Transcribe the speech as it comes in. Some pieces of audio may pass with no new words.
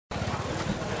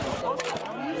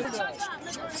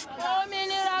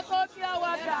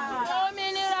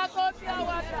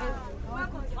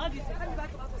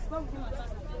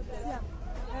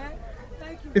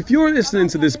If you're listening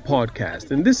to this podcast,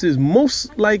 then this is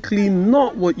most likely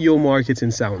not what your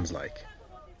marketing sounds like.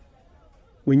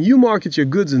 When you market your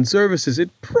goods and services, it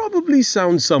probably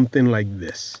sounds something like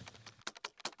this.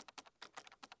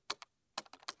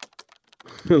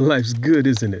 Life's good,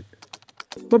 isn't it?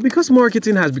 But because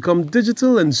marketing has become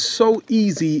digital and so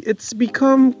easy, it's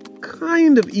become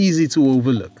kind of easy to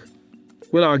overlook.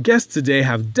 Well, our guests today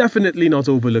have definitely not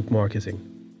overlooked marketing.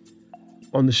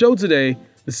 On the show today,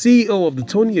 the CEO of the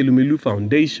Tony Elumelu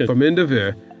Foundation from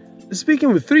Indover is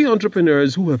speaking with 3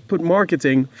 entrepreneurs who have put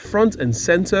marketing front and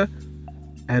center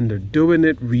and are doing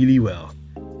it really well.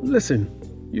 Listen,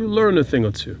 you'll learn a thing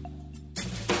or two.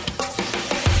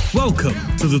 Welcome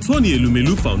to the Tony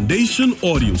Elumelu Foundation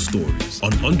audio stories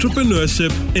on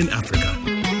entrepreneurship in Africa.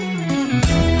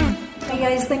 Hey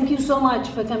guys, thank you so much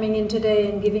for coming in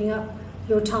today and giving up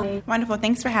your time. Wonderful.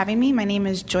 Thanks for having me. My name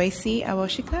is Joycey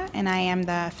Awoshika, and I am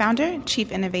the founder and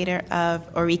chief innovator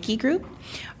of Oriki Group.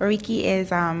 Oriki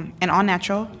is an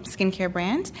all-natural skincare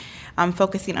brand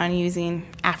focusing on using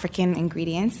African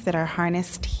ingredients that are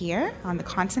harnessed here on the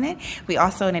continent. We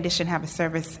also, in addition, have a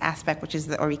service aspect, which is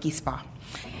the Oriki Spa.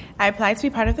 I applied to be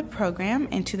part of the program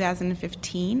in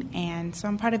 2015, and so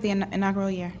I'm part of the inaugural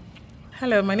year.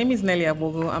 Hello, my name is Nelly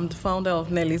Abogo. I'm the founder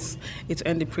of Nelly's It's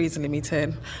Earned the Praise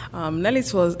Limited.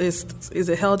 Nelly's is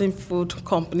a healthy food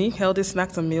company, healthy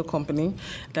snacks and meal company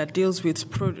that deals with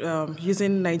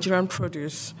using Nigerian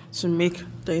produce to make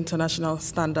the international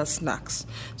standard snacks.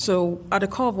 So at the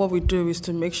core of what we do is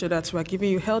to make sure that we're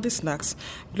giving you healthy snacks,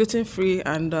 gluten-free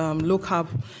and low-carb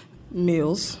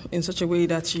meals in such a way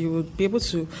that you would be able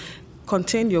to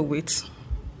contain your weight,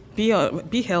 be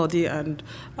healthy, and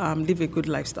live a good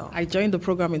lifestyle. I joined the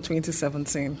program in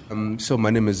 2017. So my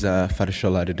name is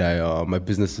Fadishola Adedayo. My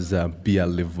business is Be I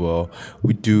Live Well.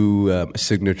 We do a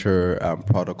signature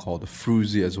product called the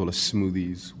Fruzy as well as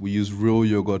smoothies. We use real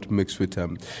yogurt mixed with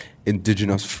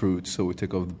indigenous fruits, so we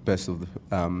take off the best of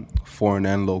the foreign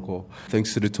and local.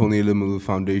 Thanks to the Tony Elumelu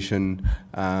Foundation,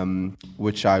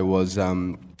 which I was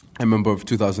a member of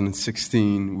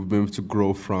 2016, we've been able to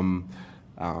grow from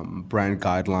brand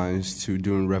guidelines to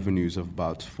doing revenues of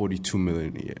about 42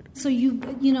 million a year. So you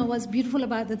know what's beautiful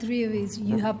about the three of you is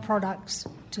you have products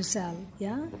to sell,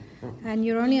 yeah? And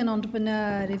you're only an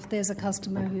entrepreneur if there's a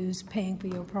customer who's paying for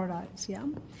your products, yeah?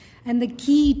 And the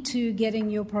key to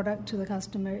getting your product to the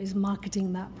customer is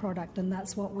marketing that product, and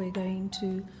that's what we're going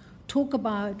to talk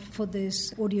about for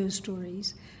this audio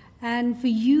stories. And for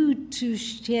you to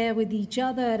share with each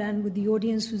other and with the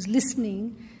audience who's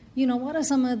listening, you know, what are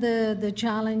some of the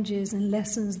challenges and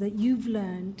lessons that you've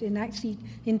learned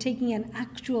in taking an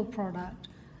actual product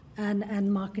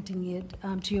and marketing it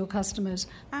to your customers?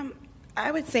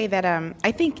 I would say that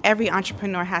I think every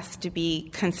entrepreneur has to be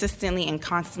consistently and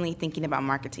constantly thinking about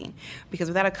marketing, because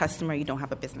without a customer, you don't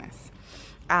have a business.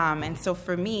 And so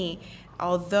for me,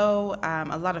 although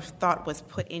a lot of thought was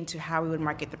put into how we would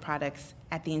market the products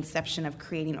at the inception of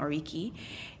creating Oriki,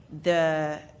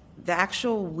 the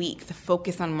actual week, the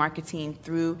focus on marketing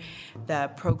through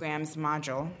the program's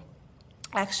module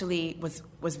actually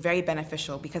was very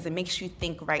beneficial, because it makes you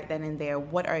think right then and there,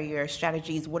 what are your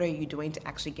strategies, what are you doing to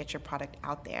actually get your product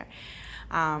out there?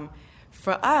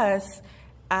 For us,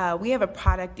 we have a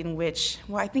product in which,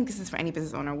 well, I think this is for any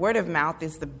business owner, word of mouth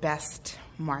is the best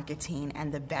marketing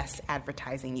and the best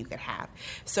advertising you could have.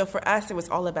 So for us, it was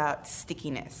all about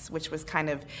stickiness, which was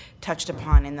kind of touched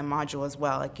upon in the module as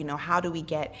well. Like, you know, how do we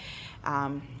get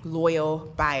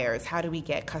loyal buyers? How do we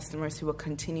get customers who will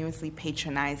continuously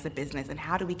patronize the business? And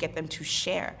how do we get them to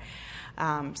share?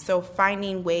 So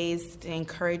finding ways to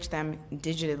encourage them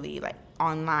digitally, like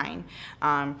online.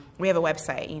 We have a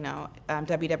website,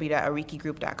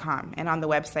 www.orikigroup.com. And on the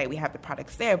website, we have the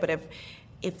products there. But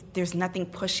if there's nothing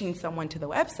pushing someone to the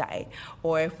website,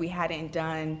 or if we hadn't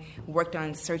worked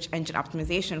on search engine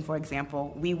optimization, for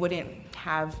example, we wouldn't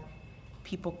have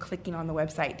people clicking on the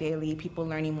website daily, people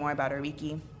learning more about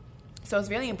Oriki. So it's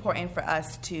really important for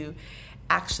us to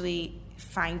actually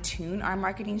fine-tune our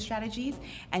marketing strategies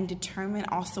and determine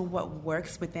also what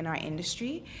works within our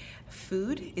industry.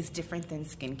 Food is different than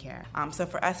skincare. So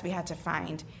for us, we had to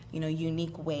find,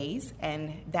 unique ways,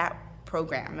 and that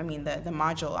program, the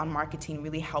module on marketing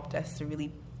really helped us to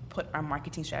really put our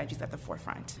marketing strategies at the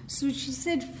forefront. So she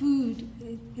said food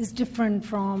is different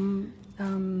from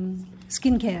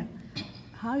skincare.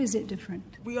 How is it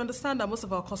different? We understand that most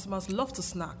of our customers love to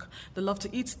snack. They love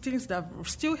to eat things that are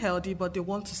still healthy, but they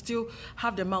want to still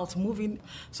have their mouth moving.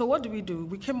 So what do?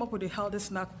 We came up with a healthy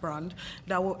snack brand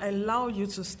that will allow you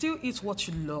to still eat what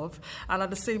you love and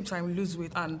at the same time lose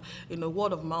weight. And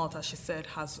word of mouth, as she said,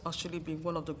 has actually been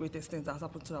one of the greatest things that has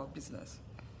happened to our business.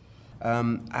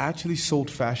 I actually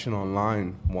sold fashion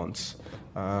online once.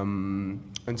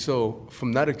 And so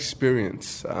from that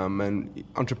experience, and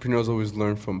entrepreneurs always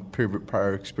learn from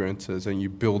prior experiences and you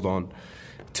build on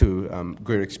to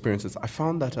great experiences. I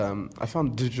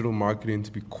found digital marketing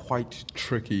to be quite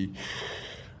tricky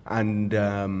and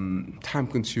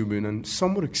time-consuming and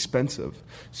somewhat expensive.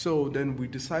 So then we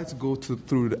decided to go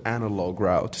through the analog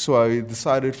route. So I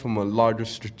decided from a larger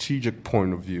strategic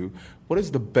point of view, what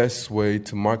is the best way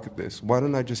to market this? Why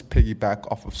don't I just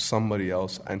piggyback off of somebody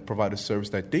else and provide a service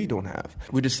that they don't have?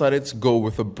 We decided to go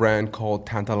with a brand called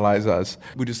Tantalizers.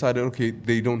 We decided, okay,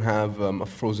 they don't have a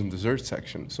frozen dessert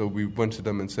section. So we went to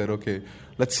them and said, okay,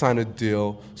 let's sign a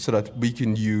deal so that we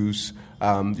can use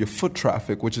your foot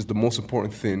traffic, which is the most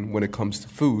important thing when it comes to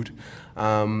food.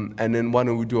 And then why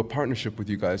don't we do a partnership with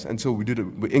you guys? And so we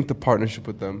inked a partnership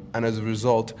with them. And as a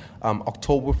result,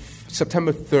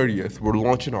 September 30th, we're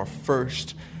launching our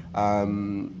first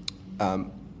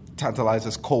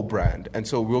Tantalizers co-brand. And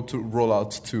so we hope to roll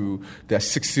out to their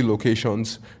 60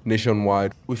 locations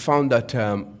nationwide. We found that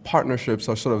partnerships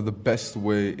are sort of the best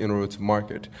way in order to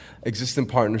market. Existing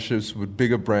partnerships with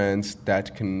bigger brands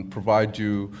that can provide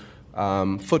you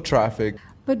foot traffic.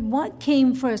 But what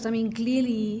came first? I mean,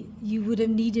 clearly you would have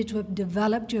needed to have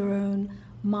developed your own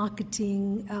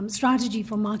marketing strategy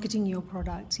for marketing your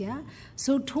products, yeah?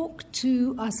 So talk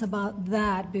to us about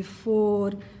that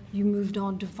before you moved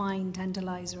on to find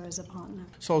Tantalizer as a partner.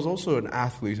 So I was also an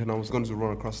athlete, and I was going to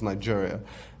run across Nigeria.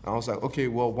 And I was like, okay,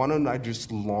 well, why don't I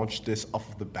just launch this off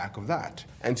of the back of that?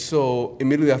 And so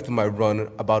immediately after my run,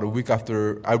 about a week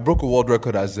after, I broke a world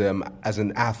record as an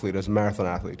athlete, as a marathon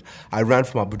athlete. I ran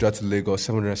from Abuja to Lagos,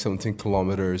 717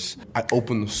 kilometers. I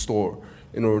opened the store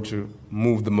in order to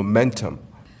move the momentum.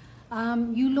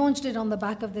 You launched it on the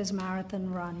back of this marathon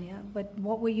run, yeah? But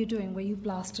what were you doing? Were you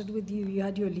blasted with you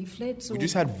had your leaflets? We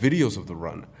just had videos of the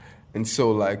run. And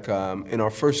so, like, in our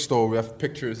first store, we have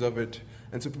pictures of it.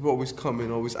 And so people always come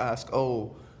and always ask,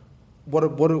 oh,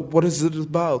 what is it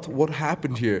about? What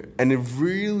happened here? And it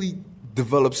really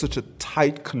develops such a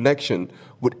tight connection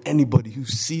with anybody who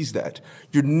sees that.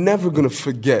 You're never going to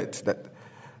forget that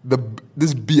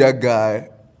this beer guy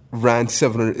ran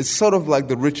 700. It's sort of like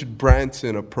the Richard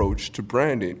Branson approach to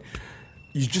branding.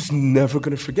 You're just never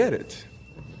going to forget it.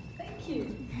 Thank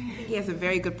you. He has a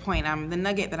very good point. The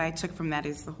nugget that I took from that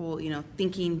is the whole,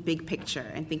 thinking big picture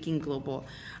and thinking global.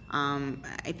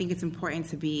 I think it's important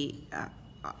to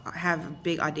have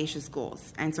big, audacious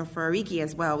goals. And so for Ariki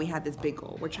as well, we had this big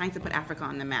goal. We're trying to put Africa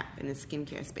on the map in the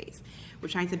skincare space. We're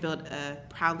trying to build a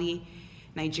proudly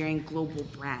Nigerian global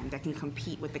brand that can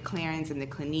compete with the Clarins and the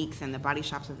Cliniques and the Body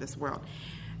Shops of this world.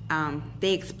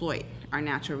 They exploit our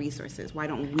natural resources. Why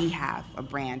don't we have a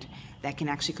brand that can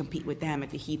actually compete with them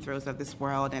at the Heathrows of this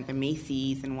world and the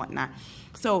Macy's and whatnot?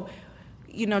 So,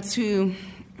 to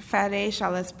Fade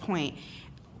Shala's point,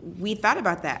 we thought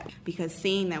about that because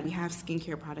saying that we have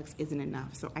skincare products isn't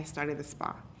enough. So I started the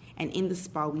spa. And in the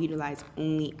spa, we utilize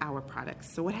only our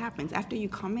products. So what happens after you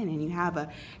come in and you have a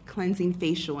cleansing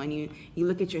facial and you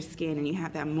look at your skin and you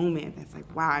have that moment that's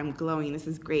like, wow, I'm glowing, this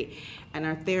is great. And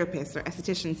our therapist or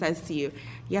esthetician says to you,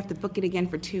 you have to book it again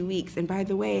for 2 weeks. And by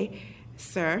the way,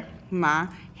 sir, ma,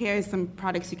 here are some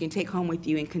products you can take home with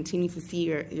you and continue to see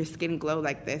your skin glow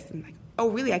like this. And like, oh,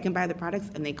 really, I can buy the products?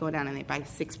 And they go down and they buy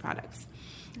 6 products.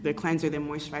 Their cleanser, their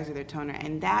moisturizer, their toner.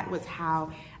 And that was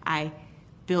how I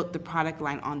built the product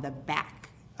line on the back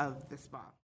of the spa.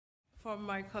 From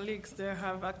my colleagues, they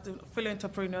have fellow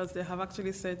entrepreneurs, they have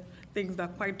actually said things that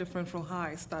are quite different from how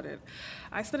I started.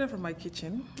 I started from my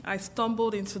kitchen. I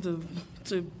stumbled into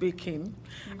baking.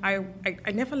 Mm-hmm.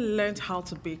 I never learned how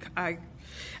to bake. I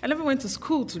never went to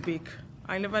school to bake.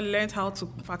 I never learned how to.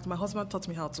 In fact, my husband taught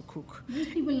me how to cook.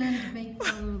 Most people learn to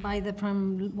bake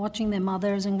from watching their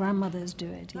mothers and grandmothers do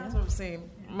it. Yeah? That's what I'm saying.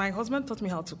 My husband taught me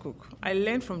how to cook. I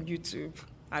learned from YouTube.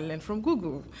 I learned from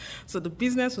Google. So the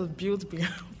business was built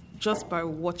just by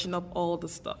watching up all the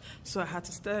stuff. So I had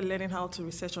to start learning how to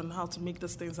research on how to make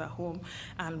those things at home.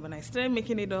 And when I started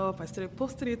making it up, I started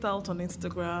posting it out on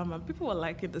Instagram, and people were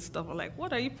liking the stuff. I'm like,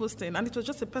 what are you posting? And it was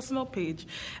just a personal page.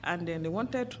 And then they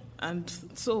wanted, and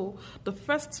so the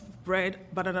first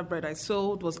banana bread I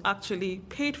sold was actually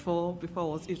paid for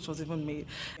before it was even made.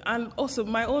 And also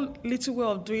my own little way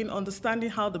of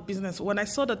understanding how the business, when I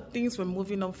saw that things were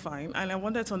moving on fine and I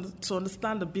wanted to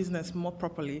understand the business more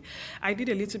properly, I did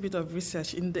a little bit of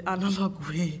research in the analog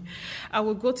way. I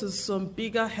would go to some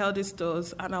bigger healthy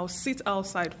stores and I'll sit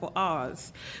outside for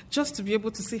hours just to be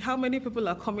able to see how many people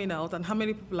are coming out and how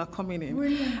many people are coming in.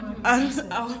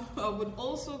 And I would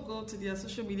also go to their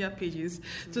social media pages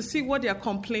to see what they are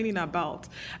complaining about.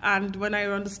 And when I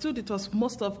understood it was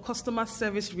most of customer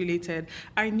service related,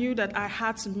 I knew that I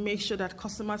had to make sure that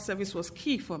customer service was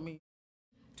key for me.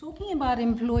 Talking about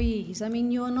employees, I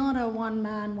mean, you're not a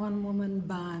one-man, one-woman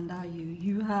band, are you?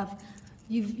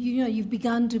 You've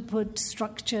begun to put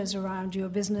structures around your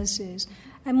businesses.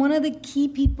 And one of the key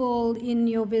people in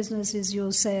your business is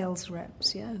your sales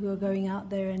reps, who are going out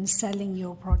there and selling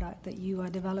your product that you are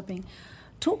developing.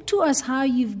 Talk to us how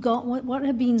you've got, what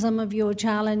have been some of your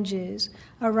challenges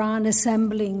around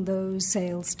assembling those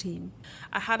sales team?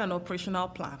 I had an operational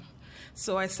plan.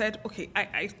 So I said, okay,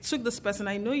 I took this person,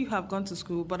 I know you have gone to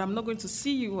school, but I'm not going to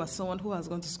see you as someone who has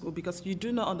gone to school because you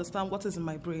do not understand what is in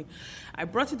my brain. I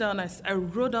brought it down, I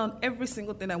wrote down every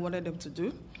single thing I wanted them to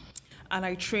do, and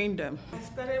I trained them. I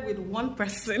started with one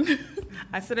person.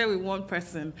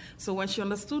 So when she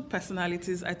understood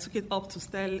personalities, I took it up to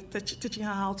start teaching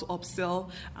her how to upsell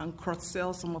and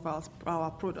cross-sell some of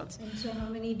our products. And so how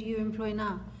many do you employ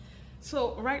now?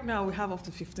 So right now we have up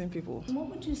to 15 people. And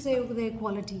what would you say their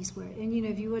qualities were? And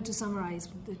if you were to summarize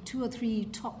the 2 or 3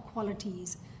 top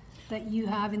qualities that you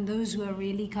have in those who are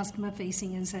really customer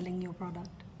facing and selling your product?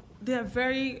 They are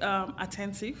very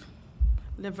attentive,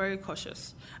 they're very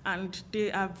cautious, and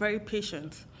they are very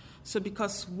patient. So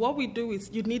because what we do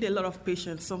is you need a lot of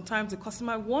patience. Sometimes the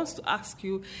customer wants to ask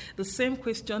you the same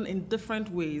question in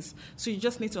different ways. So you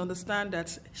just need to understand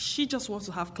that she just wants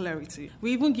to have clarity.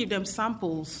 We even give them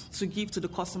samples to give to the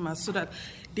customers so that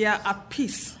they are at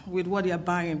peace with what they are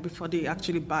buying before they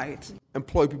actually buy it.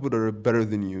 Employ people that are better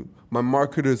than you. My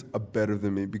marketers are better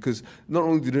than me because not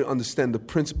only do they understand the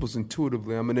principles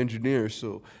intuitively, I'm an engineer,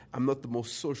 so I'm not the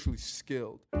most socially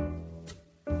skilled.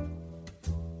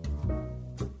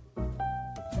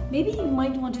 Maybe you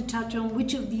might want to touch on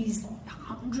which of these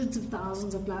hundreds of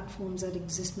thousands of platforms that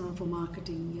exist now for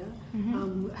marketing,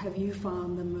 have you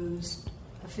found the most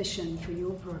efficient for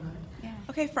your product? Yeah.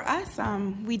 Okay, for us,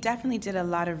 we definitely did a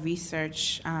lot of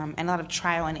research and a lot of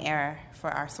trial and error for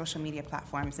our social media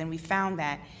platforms, and we found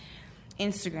that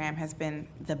Instagram has been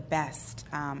the best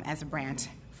as a brand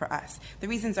for us. The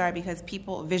reasons are because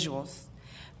people in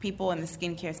the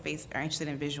skincare space are interested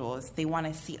in visuals. They want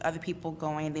to see other people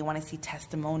going. They want to see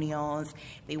testimonials.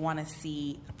 They want to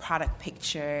see product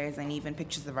pictures and even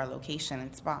pictures of our location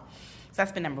and spa. So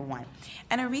that's been number one.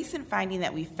 And a recent finding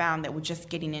that we found that we're just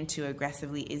getting into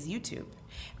aggressively is YouTube,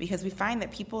 because we find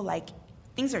that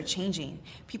things are changing.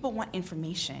 People want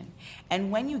information.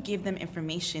 And when you give them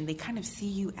information, they kind of see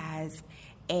you as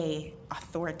a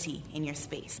authority in your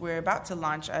space. We're about to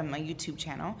launch a YouTube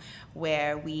channel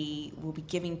where we will be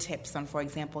giving tips on, for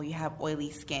example, you have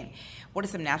oily skin. What are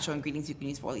some natural ingredients you can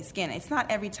use for oily skin? It's not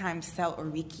every time sell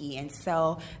Oriki and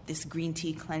sell this green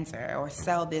tea cleanser or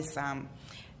sell this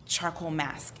charcoal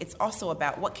mask. It's also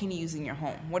about what can you use in your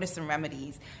home? What are some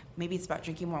remedies? Maybe it's about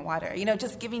drinking more water.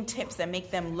 Just giving tips that make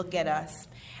them look at us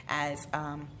as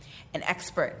an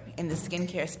expert in the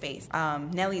skincare space.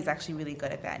 Nelly is actually really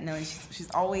good at that. Nelly,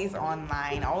 she's always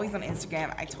online, always on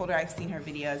Instagram. I told her I've seen her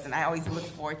videos, and I always look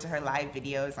forward to her live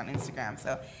videos on Instagram.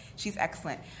 So she's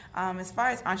excellent. As far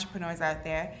as entrepreneurs out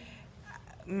there,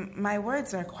 my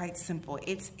words are quite simple.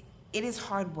 It is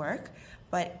hard work,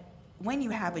 but when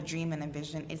you have a dream and a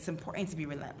vision, it's important to be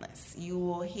relentless. You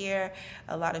will hear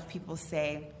a lot of people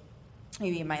say,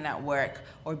 maybe it might not work,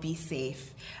 or be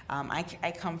safe.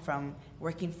 I come from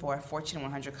working for a Fortune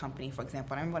 100 company, for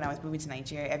example. I remember when I was moving to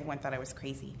Nigeria, everyone thought I was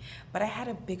crazy. But I had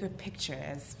a bigger picture,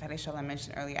 as Fadeshola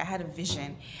mentioned earlier. I had a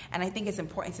vision, and I think it's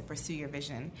important to pursue your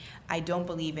vision. I don't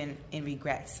believe in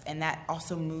regrets, and that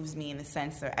also moves me in the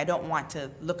sense that I don't want to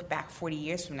look back 40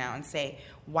 years from now and say,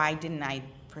 why didn't I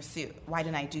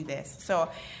do this? So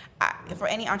for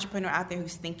any entrepreneur out there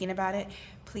who's thinking about it,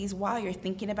 please, while you're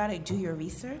thinking about it, do your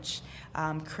research,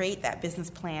 create that business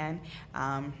plan,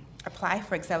 apply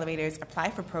for accelerators,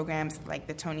 apply for programs like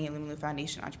the Tony Elumelu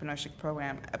Foundation Entrepreneurship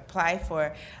Program, apply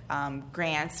for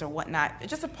grants or whatnot.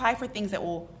 Just apply for things that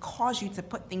will cause you to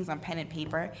put things on pen and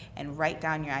paper and write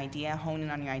down your idea, hone in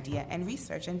on your idea, and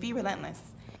research, and be relentless.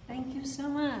 Thank you so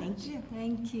much. Thank you.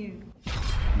 Thank you.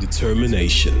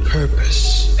 Determination,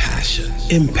 purpose, passion,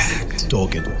 impact,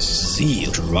 doggedness,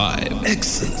 zeal, drive,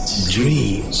 excellence,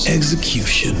 dreams,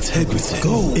 execution, integrity,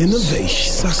 goal,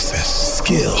 innovation, success,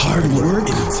 skill, hard work,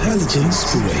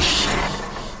 intelligence,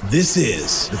 inspiration. This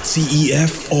is the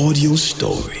TEF Audio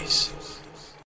Stories.